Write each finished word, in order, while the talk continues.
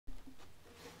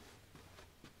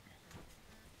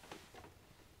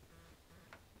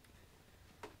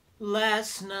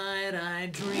Last night I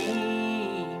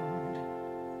dreamed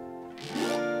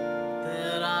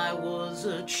that I was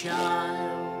a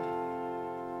child,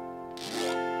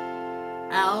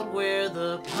 out where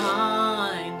the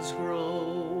pines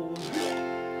grow,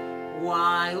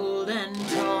 wild and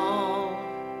tall.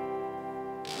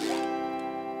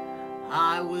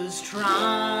 I was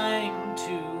trying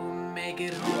to make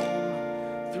it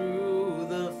home through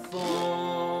the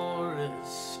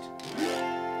forest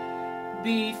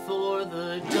before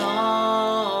the darkness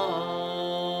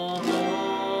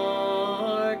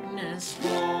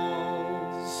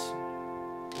falls.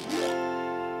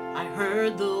 I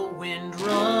heard the wind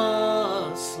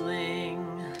rustling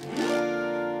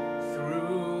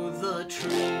through the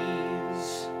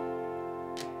trees,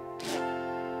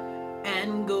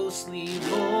 and ghostly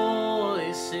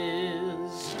voices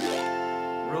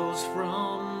rose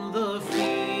from the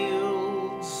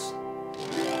fields.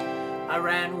 I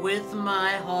ran with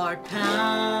my heart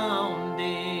pounding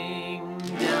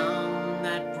down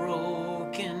that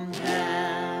broken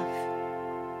path,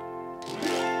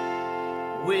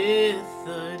 with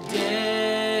the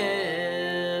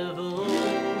devil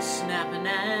snapping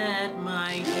at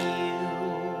my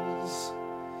heels.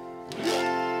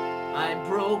 I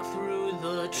broke through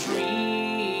the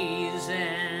trees,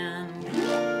 and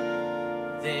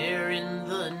there in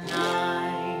the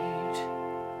night,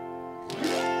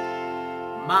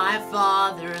 my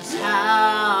father's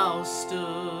house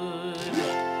stood,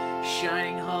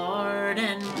 shining hard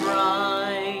and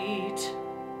bright.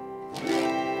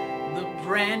 The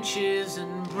branches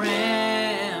and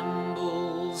brambles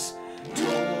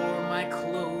tore my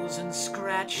clothes and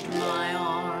scratched my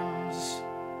arms,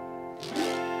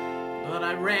 but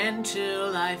I ran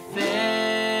till I fell,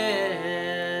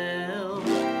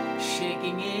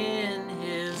 shaking in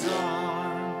his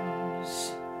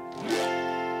arms.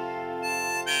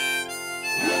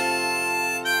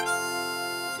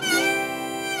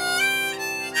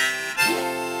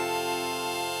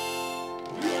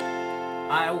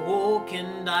 I woke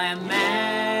and I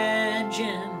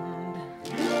imagined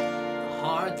the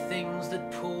hard things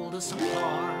that pulled us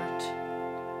apart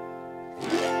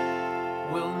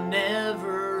will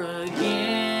never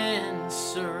again,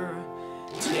 sir,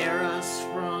 tear us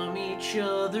from each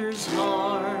other's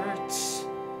hearts.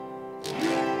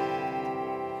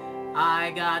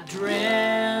 I got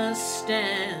dressed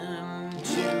and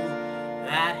to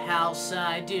that house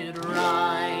I did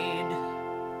ride.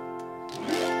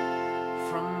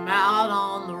 From out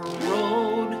on the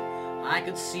road I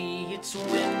could see its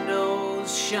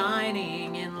windows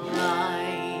shining in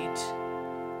light.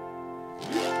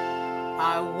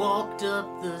 I walked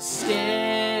up the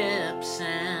steps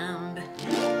and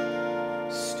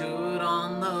stood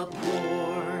on the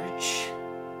porch.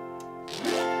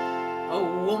 A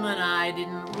woman I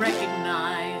didn't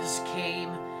recognize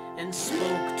came and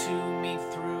spoke to me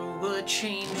through a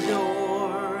chained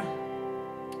door.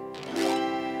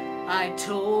 I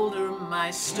told her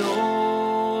my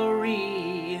story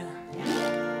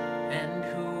and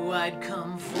who I'd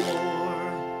come for.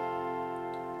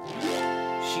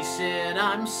 She said,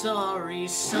 "I'm sorry,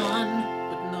 son,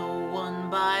 but no one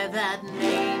by that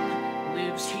name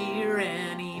lives here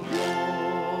anymore.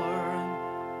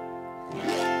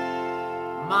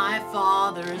 My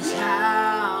father's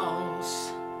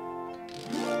house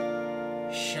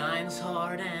shines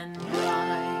hard and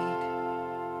bright.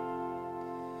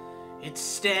 It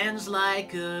stands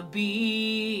like a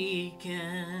beacon,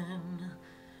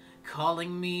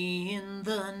 calling me in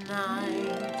the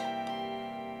night,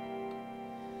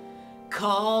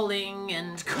 calling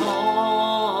and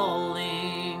calling,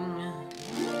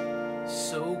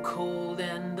 so cold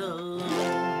and alone,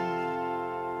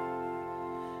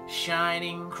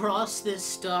 shining across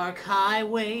this dark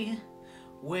highway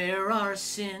where our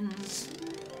sins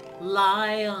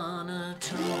lie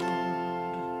unatoned.